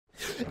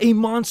A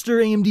monster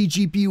AMD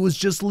GPU was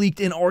just leaked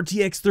and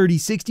RTX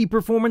 3060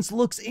 performance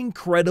looks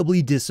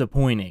incredibly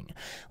disappointing.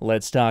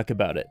 Let's talk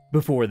about it.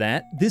 Before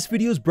that, this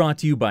video is brought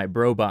to you by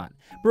Brobot.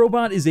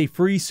 Brobot is a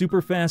free,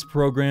 super fast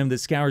program that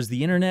scours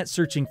the internet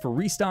searching for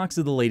restocks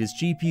of the latest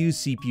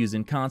GPUs, CPUs,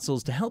 and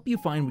consoles to help you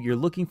find what you're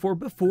looking for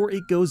before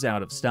it goes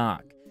out of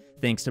stock.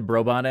 Thanks to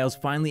Brobot, I was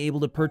finally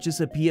able to purchase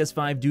a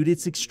PS5 due to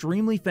its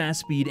extremely fast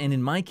speed, and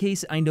in my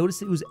case, I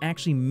noticed it was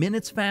actually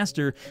minutes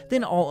faster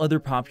than all other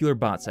popular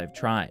bots I've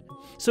tried.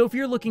 So if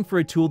you're looking for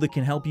a tool that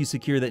can help you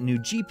secure that new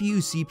GPU,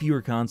 CPU,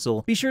 or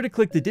console, be sure to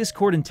click the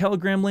Discord and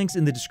Telegram links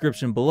in the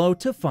description below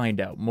to find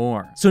out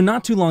more. So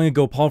not too long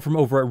ago, Paul from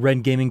over at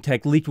Red Gaming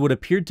Tech leaked what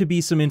appeared to be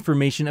some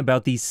information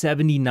about the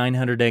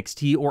 7900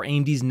 XT, or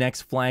AMD's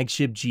next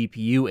flagship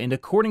GPU, and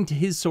according to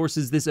his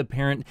sources, this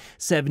apparent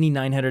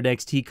 7900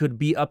 XT could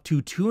be up to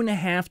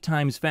 2.5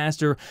 times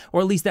faster, or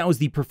at least that was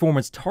the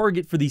performance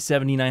target for the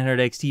 7900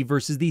 XT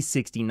versus the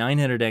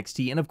 6900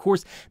 XT, and of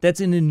course that's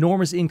an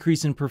enormous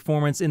increase in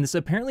performance, and this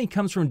apparently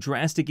comes from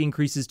drastic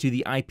increases to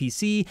the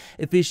IPC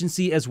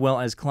efficiency as well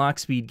as clock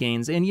speed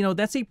gains, and you know,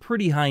 that's a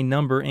pretty high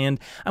number, and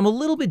I'm a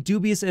little bit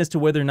dubious as to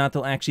whether or not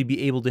they'll actually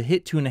be able to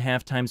hit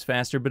 2.5 times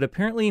faster, but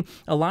apparently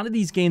a lot of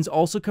these gains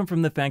also come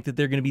from the fact that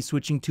they're going to be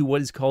switching to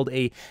what is called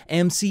a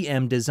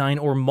MCM design,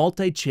 or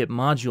multi-chip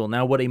module.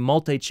 Now what a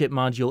multi-chip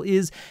module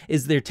is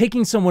they're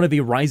taking somewhat of a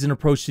Ryzen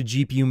approach to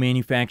GPU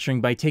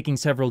manufacturing by taking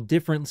several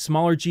different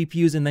smaller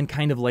GPUs and then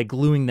kind of like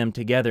gluing them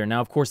together.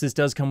 Now of course this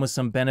does come with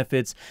some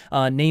benefits,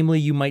 namely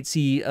you might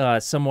see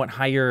somewhat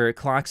higher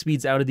clock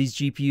speeds out of these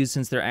GPUs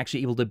since they're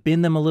actually able to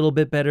bin them a little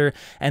bit better,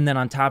 and then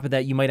on top of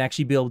that you might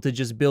actually be able to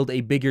just build a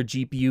bigger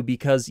GPU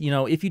because, you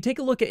know, if you take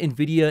a look at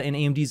NVIDIA and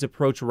AMD's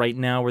approach right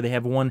now where they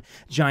have one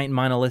giant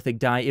monolithic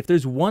die, if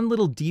there's one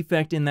little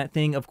defect in that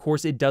thing, of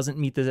course it doesn't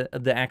meet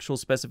the actual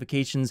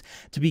specifications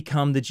to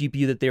become the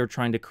GPU that they're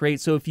trying to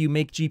create. So if you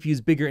make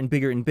GPUs bigger and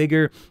bigger and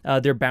bigger,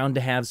 they're bound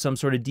to have some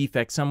sort of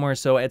defect somewhere.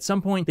 So at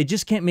some point they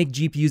just can't make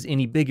GPUs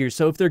any bigger.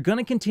 So if they're going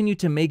to continue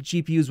to make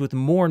GPUs with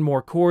more and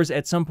more cores,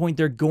 at some point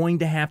they're going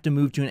to have to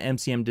move to an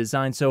MCM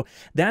design. So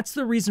that's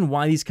the reason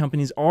why these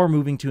companies are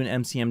moving to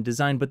an MCM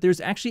design. But there's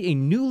actually a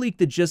new leak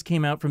that just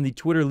came out from the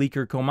Twitter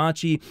leaker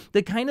Komiku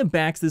that kind of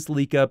backs this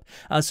leak up.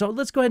 So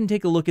let's go ahead and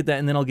take a look at that,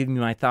 and then I'll give you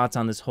my thoughts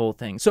on this whole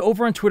thing. So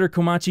over on Twitter,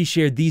 Komiku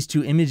shared these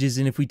two images,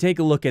 and if we take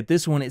a look at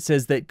this one, it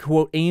says that,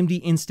 quote,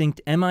 AMD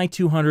Instinct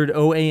MI200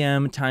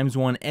 OAM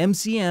 ×1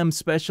 MCM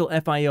Special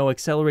FIO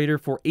Accelerator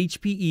for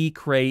HPE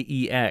Cray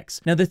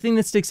EX. Now the thing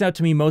that sticks out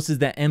to me most is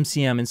that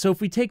MCM, and so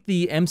if we take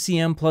the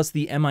MCM plus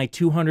the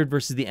MI200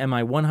 versus the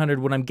MI100,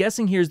 what I'm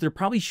guessing here is they're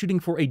probably shooting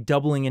for a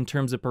doubling in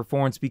terms of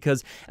performance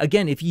because,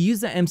 again, if you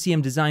use the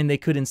MCM design, they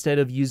could, instead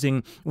of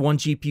using one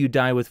GPU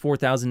die with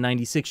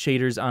 4096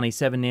 shaders on a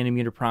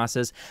 7nm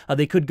process,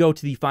 they could go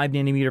to the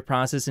 5nm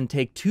process and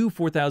take two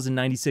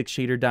 4096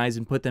 shader dies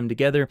and put them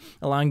together,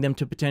 allowing them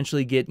to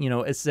potentially get, you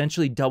know,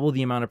 essentially double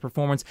the amount of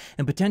performance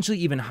and potentially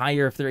even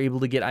higher if they're able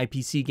to get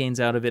IPC gains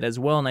out of it as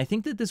well. And I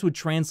think that this would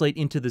translate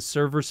into the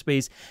server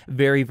space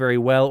very, very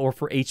well, or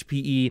for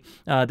HPE.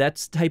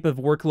 That type of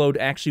workload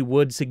actually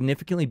would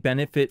significantly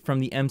benefit from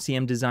the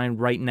MCM design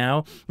right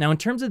now. Now, in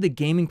terms of the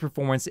gaming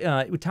performance,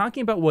 we're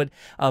talking about what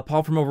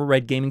Paul from over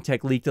Red Gaming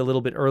Tech leaked a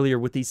little bit earlier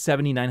with the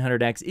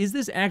 7900X. Is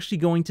this actually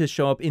going to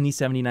show up in the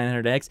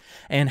 7900X,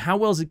 and how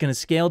well is it going to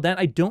scale? That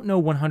I don't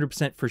know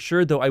 100% for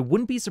sure, though I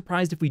wouldn't be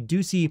surprised if we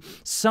do see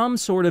some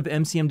sort of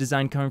MCM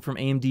design coming from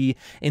AMD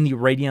in the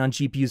Radeon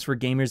GPUs for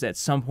gamers at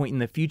some point in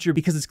the future,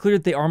 because it's clear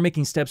that they are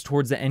making steps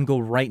towards the end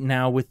goal right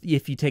now. With,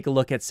 if you take a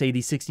look at, say,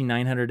 the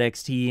 6900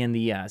 XT and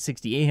the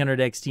 6800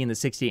 XT and the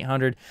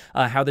 6800,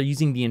 how they're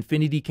using the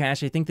Infinity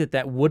Cache, I think that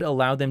that would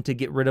allow them to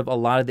get rid of a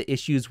lot of the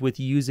issues with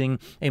using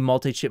a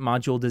multi-chip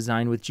module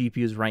design with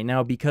GPUs right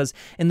now, because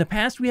in the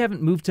past we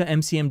haven't moved to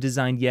MCM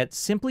design yet,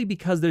 simply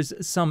because there's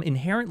some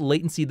inherent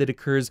latency that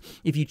occurs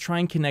if you try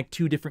and connect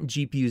two different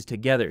GPUs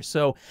together.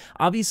 So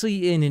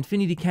obviously an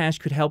Infinity Cache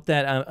could help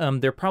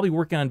that. They're probably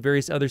working on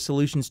various other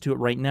solutions to it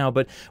right now,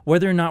 but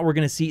whether or not we're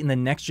going to see it in the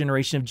next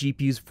generation of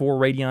GPUs for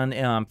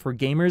Radeon for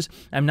gamers,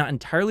 I'm not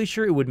entirely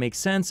sure. It would make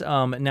sense.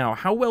 Now,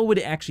 how well would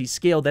it actually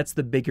scale? That's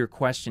the bigger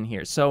question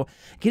here. So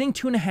getting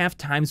 2.5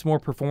 times more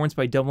performance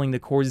by doubling the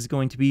cores is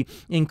going to be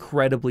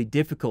incredibly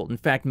difficult. In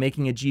fact,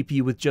 making a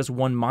GPU with just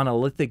one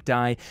monolithic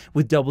die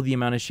with double the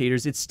amount of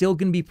shaders, it's still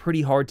going to be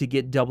pretty hard to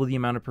get double the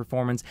amount of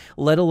performance,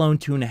 let alone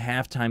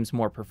 2.5 times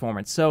more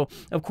performance. So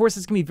of course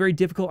it's going to be very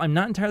difficult. I'm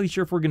not entirely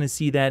sure if we're going to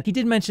see that. He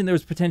did mention there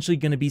was potentially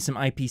going to be some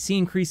IPC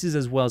increases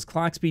as well as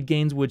clock speed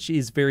gains, which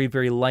is very,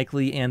 very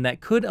likely, and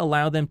that could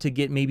allow them to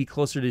get maybe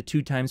closer to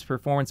 2 times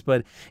performance.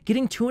 But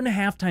getting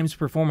 2.5 times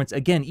performance,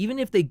 again, even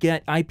if they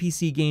get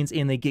IPC gains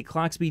and they get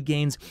clock speed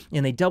gains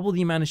and they double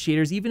the amount of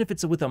shaders, even if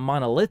it's with a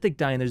monolithic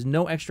die and there's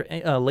no extra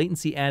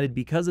latency added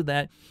because of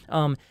that,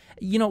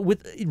 you know,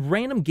 with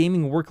random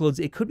gaming workloads,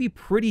 it could be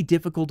pretty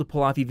difficult to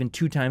pull off even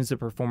 2 times the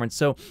performance.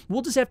 So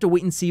we'll just have to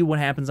wait and see what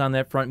happens on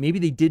that front. Maybe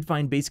they did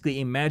find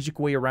basically a magic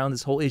way around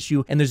this whole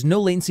issue, and there's no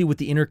latency with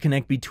the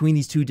interconnect between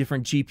these 2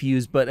 different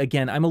GPUs. But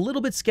again, I'm a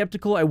little bit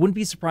skeptical. I wouldn't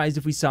be surprised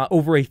if we saw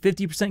over a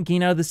 50%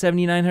 gain out of the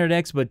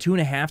 7900X, but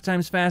 2.5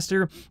 times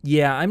faster.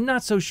 Yeah, I'm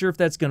not so sure if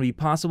that's going to be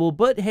possible,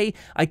 but hey,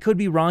 I could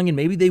be wrong, and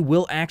maybe they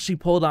will actually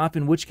pull it off,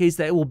 in which case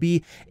that will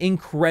be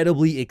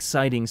incredibly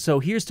exciting. So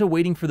here's to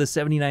waiting for the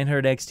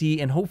 7900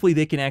 XT, and hopefully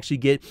they can actually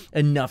get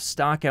enough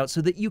stock out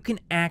so that you can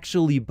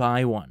actually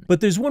buy one.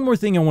 But there's one more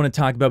thing I want to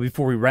talk about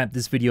before we wrap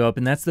this video up,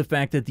 and that's the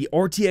fact that the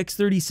RTX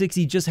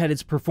 3060 just had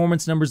its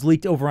performance numbers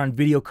leaked over on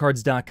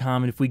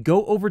videocards.com. And if we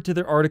go over to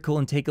their article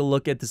and take a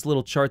look at this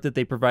little chart that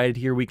they provided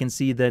here, we can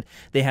see that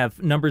they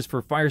have numbers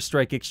for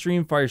Firestrike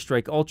Extreme,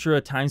 Firestrike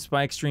Ultra,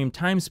 TimeSpy Extreme,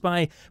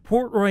 TimeSpy,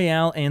 Port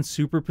Royale, and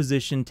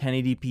Superposition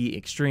 1080p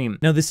Extreme.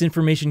 Now, this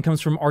information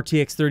comes from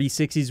RTX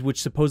 3060s,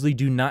 which supposedly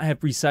do not have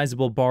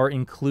resizable bar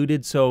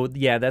included. So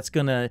yeah, that's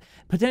gonna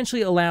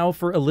potentially allow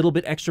for a little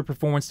bit extra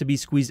performance to be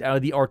squeezed out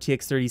of the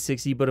RTX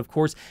 3060. But of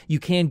course, you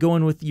can go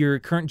in with your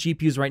current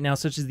GPUs right now,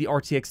 such as the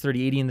RTX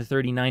 3080 and the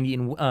 3090,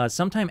 and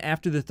sometime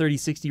after the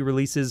 3060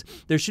 releases,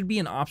 there should be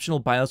an optional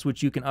BIOS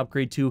which you can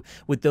upgrade to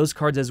with those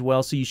cards as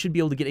well. So you should be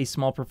able to get a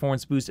small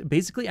performance boost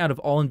basically out of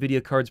all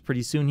NVIDIA cards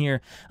pretty soon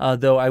here.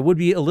 Though I would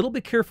be a little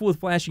bit careful with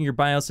flashing your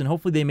BIOS, and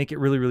hopefully they make it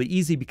really, really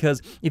easy,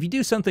 because if you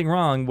do something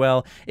wrong,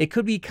 well, it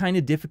could be kind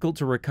of difficult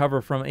to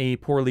recover from a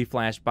poorly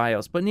flashed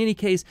BIOS. But in any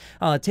case,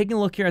 taking a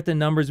look here at the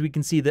numbers, we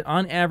can see that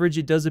on average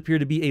it does appear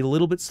to be a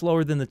little bit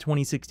slower than the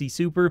 2060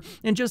 Super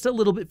and just a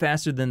little bit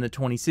faster than the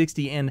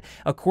 2060, and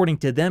according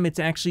to them, it's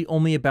actually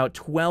only about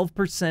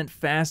 12%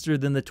 faster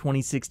than the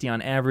 2060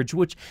 on average,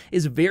 which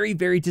is very,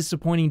 very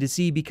disappointing to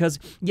see, because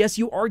yes,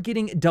 you are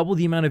getting double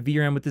the amount of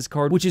VRAM with this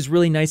card, which is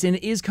really nice, and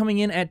it is coming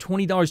in at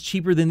 $20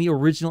 cheaper than the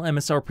original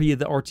MSRP of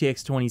the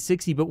RTX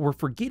 2060, but we're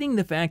forgetting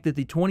the fact that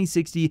the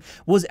 2060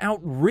 was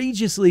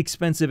outrageously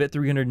expensive at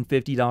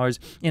 $350,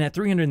 and at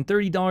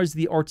 $330,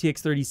 the RTX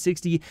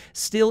 3060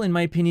 still, in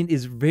my opinion,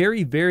 is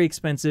very, very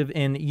expensive,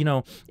 and you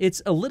know,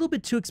 it's a little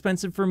bit too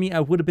expensive for me. I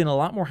would have been a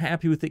lot more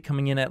happy with it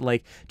coming in at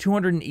like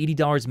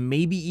 $280,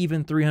 maybe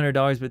even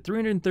 $300, but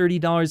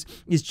 $330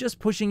 is just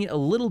pushing it a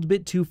little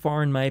bit too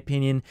far in my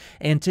opinion,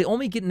 and to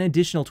only get an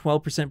additional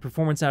 12%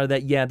 performance out of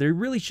that, yeah, there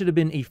really should have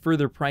been a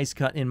further price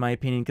cut in my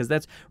opinion, because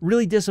that's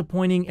really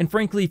disappointing. And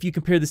frankly, if you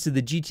compare this to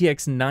the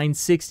GTX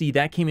 960,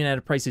 that came in at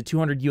a price of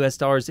 $200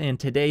 US, and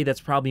today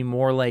that's probably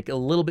more like a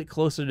little bit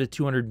closer to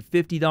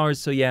 $250.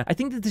 So yeah, I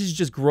think that this is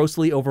just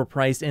grossly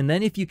overpriced. And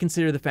then if you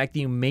consider the fact that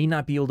you may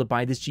not be able to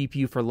buy this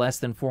GPU for less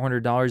than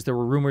 $400, there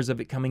were rumors of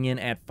it coming in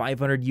at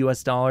 $500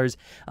 US,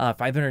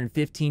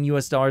 $515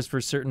 US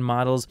for certain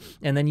models,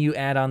 and then you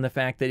add on the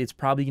fact that it's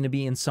probably going to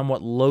be in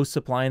somewhat low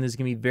supply and there's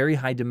going to be very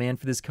high demand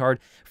for this card.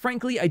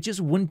 Frankly, I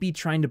just wouldn't be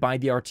trying to buy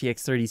the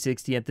RTX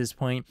 3060 at this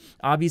point.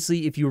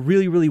 Obviously, if you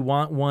really, really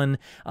want one,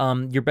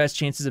 your best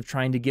chances of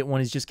trying to get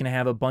one is just going to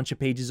have a bunch of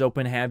pages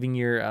open, having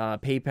your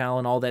PayPal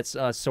and all that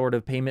sort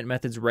of payment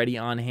methods ready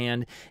on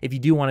hand if you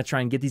do want to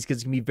try and get these, because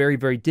it's going to be very,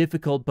 very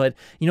difficult. But,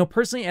 you know,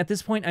 personally, at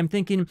this point, I'm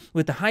thinking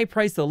with the high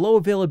price, the low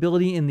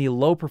availability, and the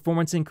low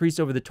performance increase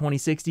over the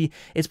 2060,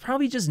 it's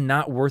probably just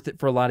not worth it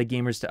for a lot of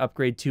gamers to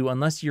upgrade to,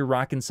 unless you're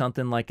rocking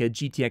something like a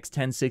GTX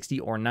 1060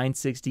 or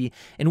 960,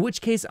 in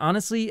which case,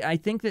 honestly, I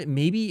think that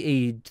maybe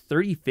a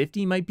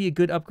 3050 might be a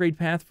good upgrade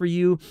path for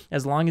you,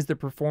 as long as the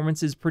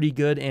performance is pretty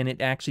good and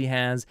it actually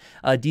has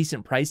a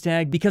decent price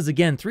tag, because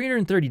again,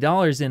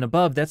 $330 and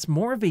above, that's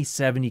more of a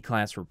 70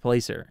 class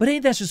replacer. But hey,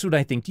 that's just what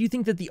I think. Do you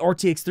think that the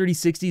RTX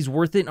 3060 is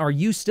worth it? Are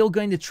you still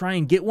going to try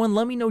and get one?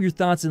 Let me know your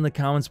thoughts in the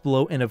comments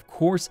below, and of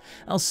course,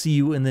 I'll see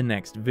you in the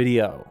next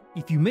video.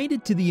 If you made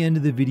it to the end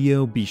of the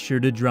video, be sure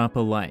to drop a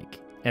like.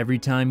 Every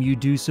time you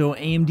do so,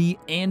 AMD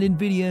and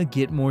NVIDIA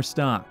get more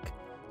stock.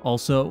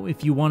 Also,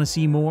 if you want to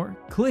see more,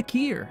 click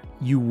here.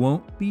 You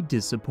won't be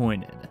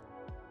disappointed.